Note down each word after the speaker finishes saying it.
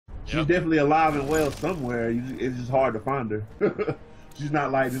She's definitely alive and well somewhere. It's just hard to find her. She's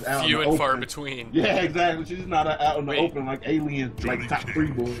not like just out in the open. Few and far between. Yeah, exactly. She's not out in the open like aliens, like top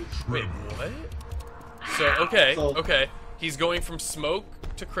 3 boys. Wait, what? So, okay. He's going from smoke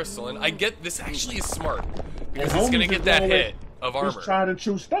to crystalline. I get this actually is smart. Because he's going to get that hit of armor. He's tried and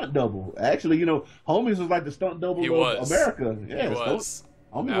true stunt double. Actually, you know, Homies was like the stunt double of America. Yeah, he was.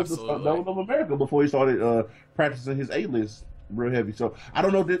 Homies was the stunt double of America before he started practicing his A-list real heavy. So, I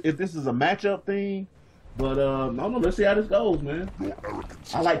don't know if this is a matchup thing. But I don't know. Let's see how this goes, man.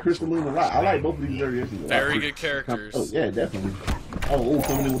 I like Crystalline a lot. I like both of these variations. Very good characters. Oh yeah, definitely. Oh,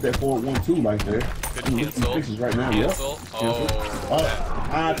 coming in with that 4-1-2 right there. Good cancel. Right now. Cancel. Yep. Oh,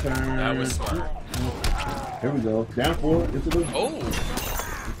 my turn. That was smart. Here we go. Down 4 into the. Oh.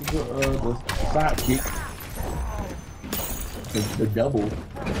 Into the side kick. The double.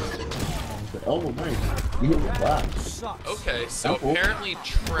 Oh, nice. You hit the box. Okay, so apparently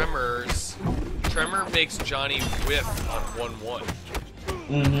Tremor makes Johnny whiff on 1-1.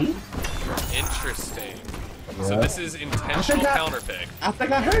 Interesting. Yeah. So this is intentional counterpick. I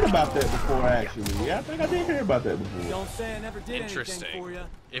think I heard about that before, actually. Yeah, I think I did hear about that before. Don't say I never did anything for you.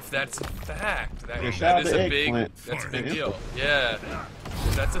 If that's a fact, that is a big deal. Yeah.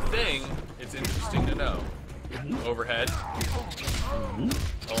 If that's a thing, it's interesting to know. Overhead.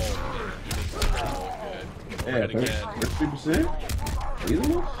 Oh, man. Good. Yeah, again. 50%.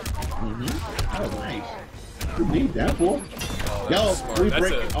 Oh, nice. Good knee, down 4. Oh, yo, we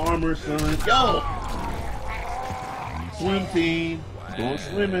breaking armor, son. Yo! Swim team. Going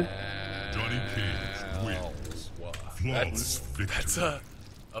swimming. Johnny Cage wins. That's a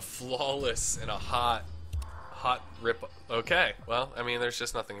flawless and a hot rip. Okay, well, I mean, there's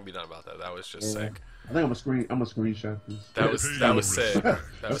just nothing to be done about that. That was just sick. I think I'm gonna screenshot this. That was sick. That was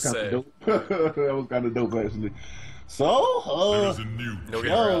sick. That was kind of dope, actually. So,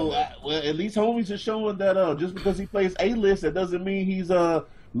 well, at least Homies is showing that just because he plays A-list, that doesn't mean he's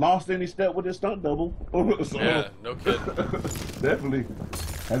lost any step with his stunt double. So, yeah, no kidding. Definitely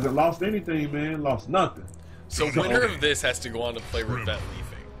hasn't lost anything, man. Lost nothing. So winner of this has to go on to play Revette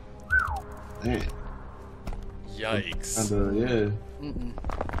Leafing. Man. Yikes.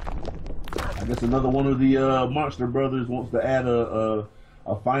 I guess another one of the Monster Brothers wants to add a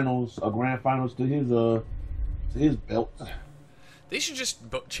grand finals to his belt. They should just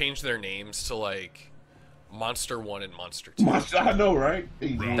change their names to like Monster 1 and Monster 2. I know, right?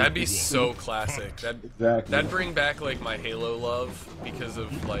 That'd be so classic. That'd bring back like my Halo love because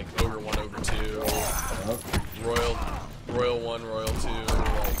of like Ogre 1, Ogre 2, Royal 1, Royal 2.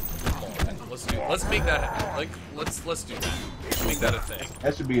 Let's make that let's do that. Make that a thing.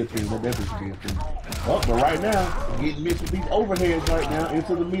 That should be a thing. That definitely should be a thing. Well, but right now, getting mixed with these overheads right now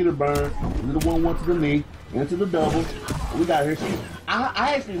into the meter burn, into the 1-1 to the knee, into the double. We got here.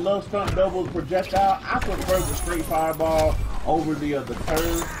 I actually love stunt doubles projectile. I prefer the straight fireball over the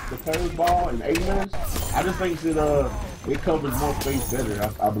curve ball and A-list. I just think that it covers more space better.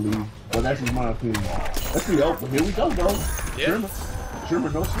 I believe, but that's just my opinion. Let's see. Oh, here we go, bro. Yeah. Trimmer,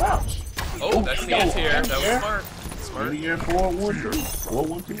 no slouch. Oh, that's the anti-air. That was smart. Smart. Anti-air 4-1-2.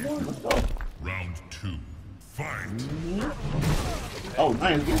 4-1-2-1. Let's go. Round 2. Fight. Oh,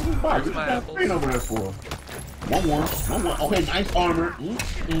 nice. Get this box. What you got straight over there for? 1-1. Okay, nice armor.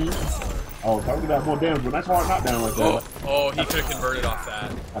 Oh, talking about more damage, but nice hard knockdown right there. Oh, he could have converted off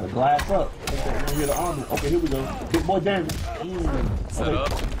that. Got a glass up. Okay, here the armor. Okay, here we go. Big boy damage. Set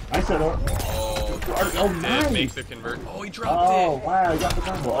up. Nice set up. Oh, nice. Make the convert. Oh, he dropped it. Oh, wow, he got the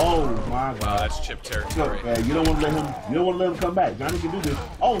combo. Oh my god. Wow, that's chip territory. Yeah, you don't want to let him come back. Johnny can do this.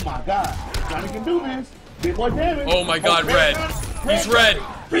 Oh my god. Johnny can do this. Big boy damage. Oh my god, red. He's red.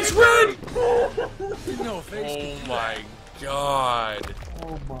 He's red. Oh my god.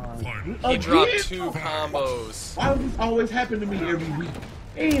 Oh my. He dropped 2 combos. Why does this always happen to me every week?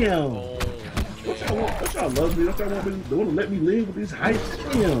 Damn. Oh, don't y'all love me? Don't y'all want to let me live with these heights?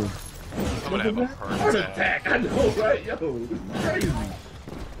 Damn. I'm gonna have a heart attack. I know, right? Yo, this is crazy.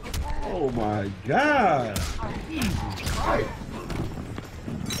 Oh my god. Right.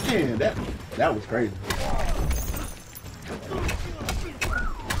 Man, that was crazy.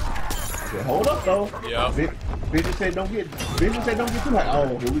 Okay, hold up though. Yeah. Vision said don't get too high.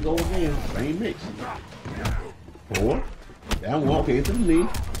 Oh, here we go again. Same mix. 4. Down 1. Okay, into the knee.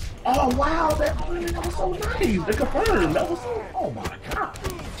 Oh wow, that was so nice. The confirm. That was so. Oh my god.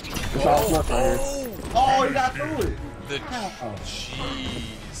 It's all flush right here. Oh, he got through it. The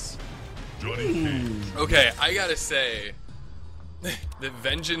jeez. Johnny Okay, I gotta say that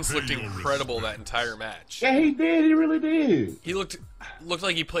Vengeance looked incredible that entire match. Yeah, he did. He really did. He looked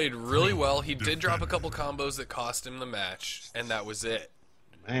like he played really well. He did drop a couple combos that cost him the match, and that was it.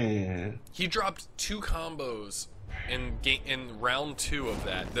 Man. He dropped 2 combos in round 2 of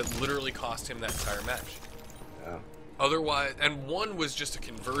that literally cost him that entire match. Yeah. Otherwise, and one was just a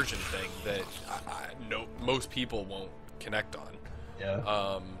conversion thing that most people won't connect on. Yeah.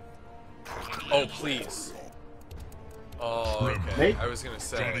 Oh, please. Oh, okay. I was gonna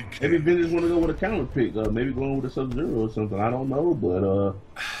say. Maybe Vince want to go with a counter pick. Maybe going with a Sub-Zero or something. I don't know, but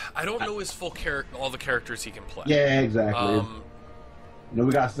I don't know his full all the characters he can play. Yeah, exactly. You know,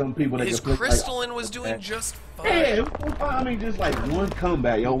 we got some people that his can play, Crystalline was doing just fine. Yeah, I mean, just like one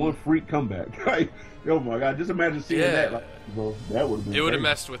comeback, yo, one freak comeback. Right? Oh my God, just imagine seeing that. Like, bro, that would have been. It would have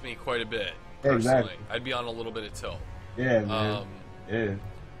messed with me quite a bit. Personally. Exactly. I'd be on a little bit of tilt. Yeah, man. Yeah.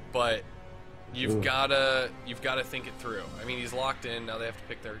 But you've gotta think it through. I mean, he's locked in now. They have to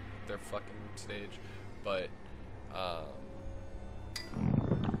pick their fucking stage, but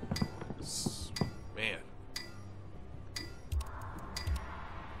man.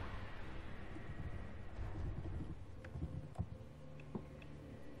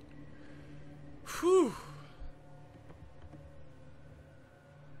 Whew.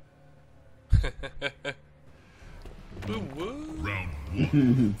 Round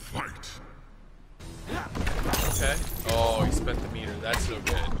 1, fight. Okay. Oh, he spent the meter. That's no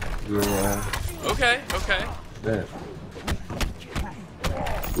good. Yeah. Okay. Yeah.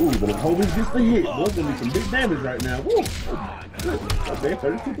 Ooh, but if Homies gets the hit, there's gonna be some big damage right now. Woo! Good. Okay,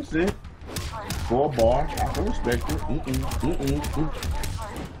 32%. For a bar. I can respect it.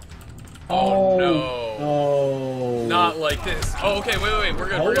 Oh no. No. Not like this. Oh, okay, wait. We're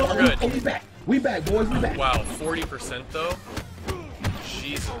good. We're good. Oh, we back. We back, boys. We back. Wow, 40% though?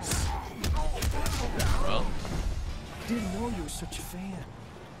 Jesus. Well. Didn't know you were such a fan.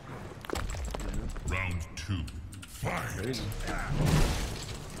 Round 2, fight.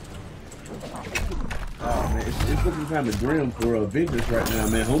 Oh man, it's looking kind of grim for Vengeance right now,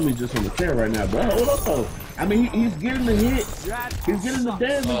 man. Homie's just on the tear right now, bro. Hold up though. I mean, he's getting the hit, he's getting the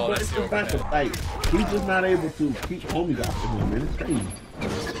damage, but it's just not the fight. He's just not able to keep Homies off of him, man. It's crazy.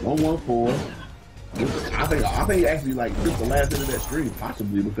 1-1-4. I think actually like this the last hit of that stream,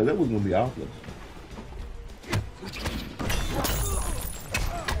 possibly, because that was gonna be awful.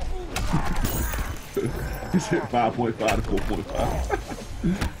 He said 5.5 to 4.5.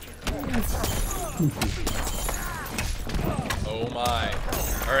 Oh my.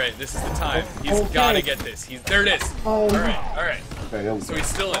 Alright, this is the time. He's gotta get this. There it is. Alright. Okay, so he's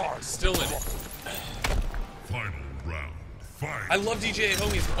still in it. Final round, fight. I love DJA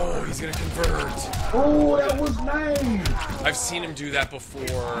Homies. Oh, he's gonna convert. Oh, that was nice. I've seen him do that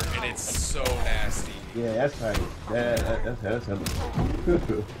before, and it's so nasty. Yeah, that's right. That's heavy.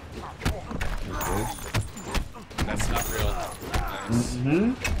 Okay. That's not real. Nice.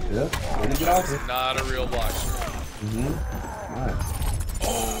 Yeah. Way to get off it. Not a real block. Nice.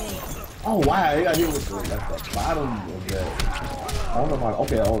 Oh wow, he got hit with the bottom of that. I don't know why.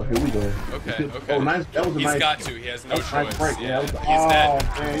 Okay, here we go. Okay. Oh, nice. That was a nice. He's got to. He has no choice. Nice break. Yeah, he's dead.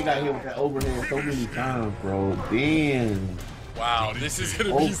 Man, he got hit with that overhead so many times, bro. Damn. Wow, this is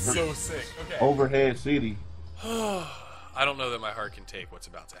gonna be so sick. Okay. Overhead city. I don't know that my heart can take what's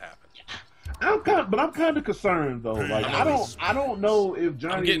about to happen. I'm kind of concerned though. Like I don't know if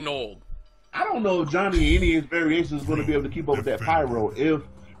Johnny. I'm getting old. I don't know if Johnny any of his variations is going to be able to keep up with that pyro if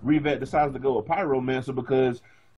Revet decides to go with Pyromancer, because